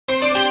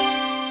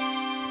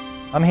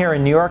I'm here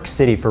in New York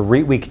City for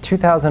REITWeek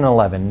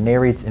 2011,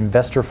 NAREIT's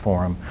Investor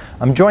Forum.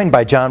 I'm joined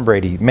by John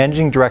Brady,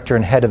 Managing Director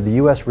and Head of the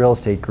U.S. Real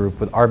Estate Group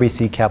with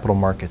RBC Capital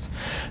Markets.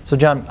 So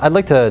John, I'd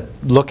like to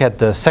look at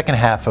the second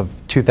half of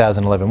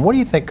 2011. What do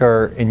you think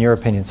are, in your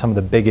opinion, some of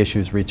the big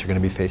issues REITs are going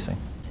to be facing?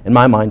 In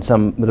my mind,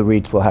 some of the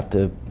REITs will have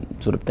to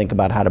sort of think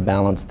about how to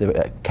balance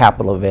the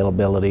capital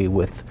availability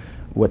with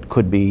what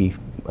could be,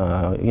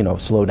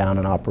 slowdown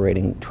in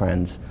operating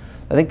trends.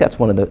 I think that's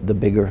one of the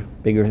bigger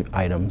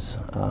items.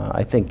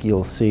 I think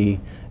you'll see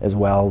as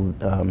well,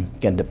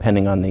 again,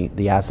 depending on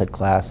the asset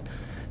class,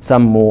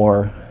 some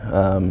more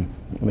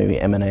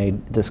maybe M&A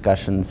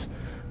discussions.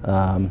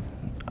 I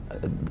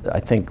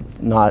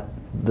think not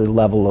the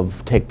level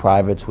of take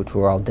privates, which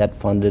were all debt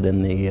funded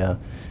in the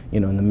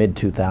in the mid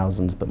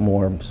 2000s, but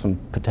more some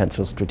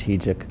potential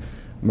strategic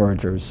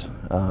mergers.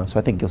 So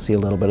I think you'll see a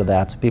little bit of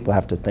that. So people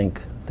have to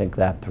think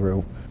that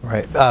through.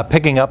 Right.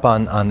 Picking up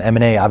on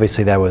M&A,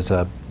 obviously that was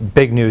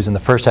big news in the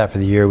first half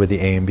of the year with the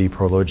AMB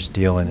Prologis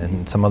deal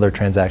and some other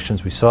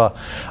transactions we saw.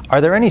 Are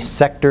there any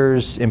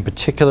sectors in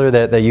particular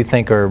that you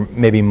think are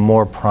maybe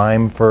more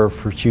prime for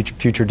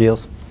future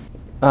deals?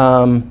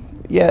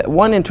 Yeah,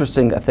 one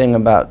interesting thing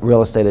about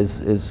real estate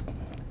is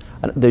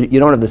you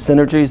don't have the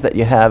synergies that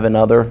you have in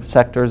other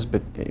sectors,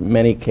 but in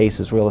many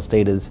cases real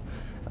estate is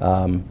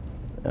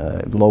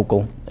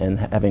local, and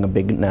having a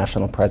big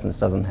national presence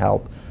doesn't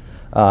help.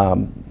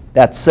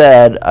 That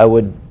said, I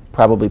would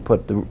probably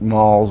put the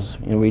malls,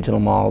 regional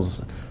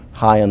malls,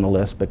 high on the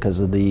list because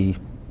of the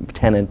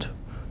tenant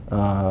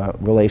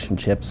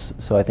relationships.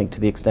 So I think to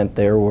the extent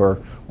there were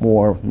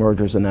more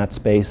mergers in that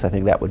space, I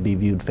think that would be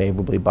viewed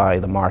favorably by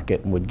the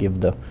market and would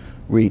give the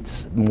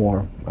REITs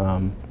more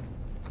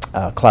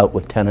clout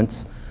with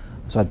tenants.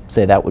 So I'd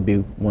say that would be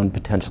one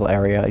potential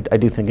area. I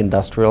do think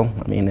industrial.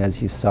 I mean,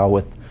 as you saw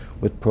with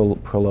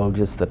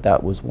Prologis,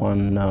 that was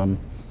one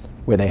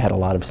where they had a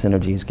lot of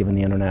synergies given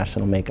the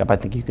international makeup. I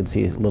think you could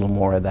see a little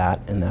more of that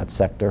in that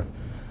sector.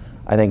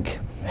 I think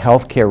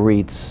healthcare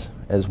REITs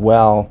as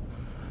well,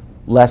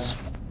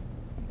 less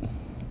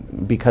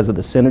because of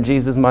the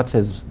synergies as much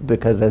as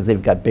because as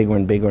they've got bigger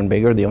and bigger and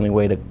bigger, the only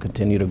way to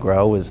continue to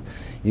grow is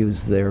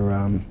use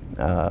their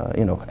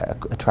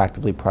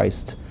attractively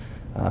priced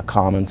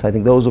commons. I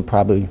think those are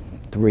probably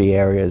three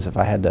areas, if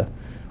I had to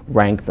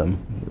rank them,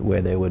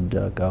 where they would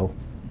go.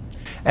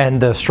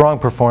 And the strong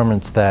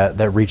performance that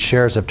REIT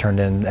shares have turned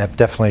in have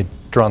definitely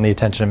drawn the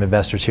attention of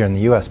investors here in the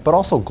U.S., but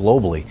also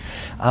globally.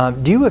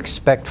 Do you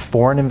expect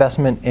foreign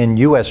investment in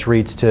U.S.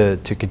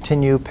 REITs to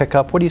continue, pick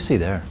up? What do you see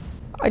there?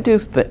 I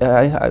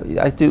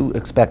do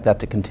expect that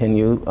to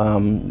continue.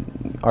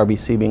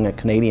 RBC being a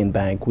Canadian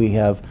bank, we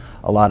have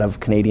a lot of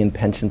Canadian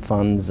pension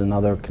funds and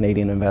other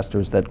Canadian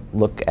investors that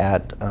look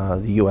at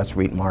the U.S.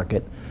 REIT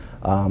market.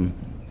 So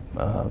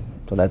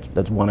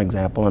that's one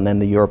example. And then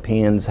the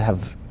Europeans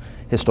have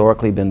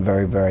historically been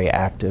very, very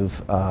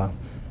active,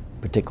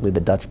 particularly the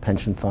Dutch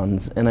pension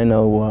funds. And I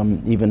know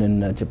even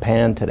in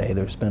Japan today,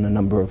 there's been a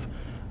number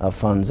of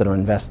funds that are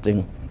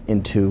investing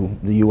into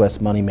the U.S.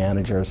 money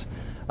managers,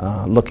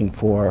 looking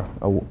for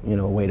a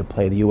way to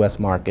play the U.S.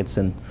 markets.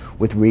 And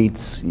with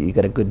REITs, you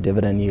get a good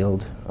dividend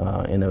yield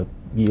in a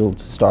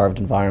yield-starved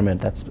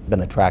environment that's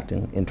been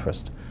attracting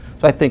interest.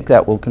 So I think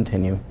that will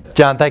continue.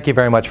 John, thank you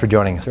very much for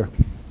joining us. Sure.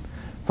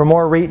 For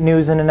more REIT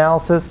news and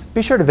analysis,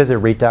 be sure to visit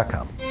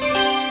REIT.com.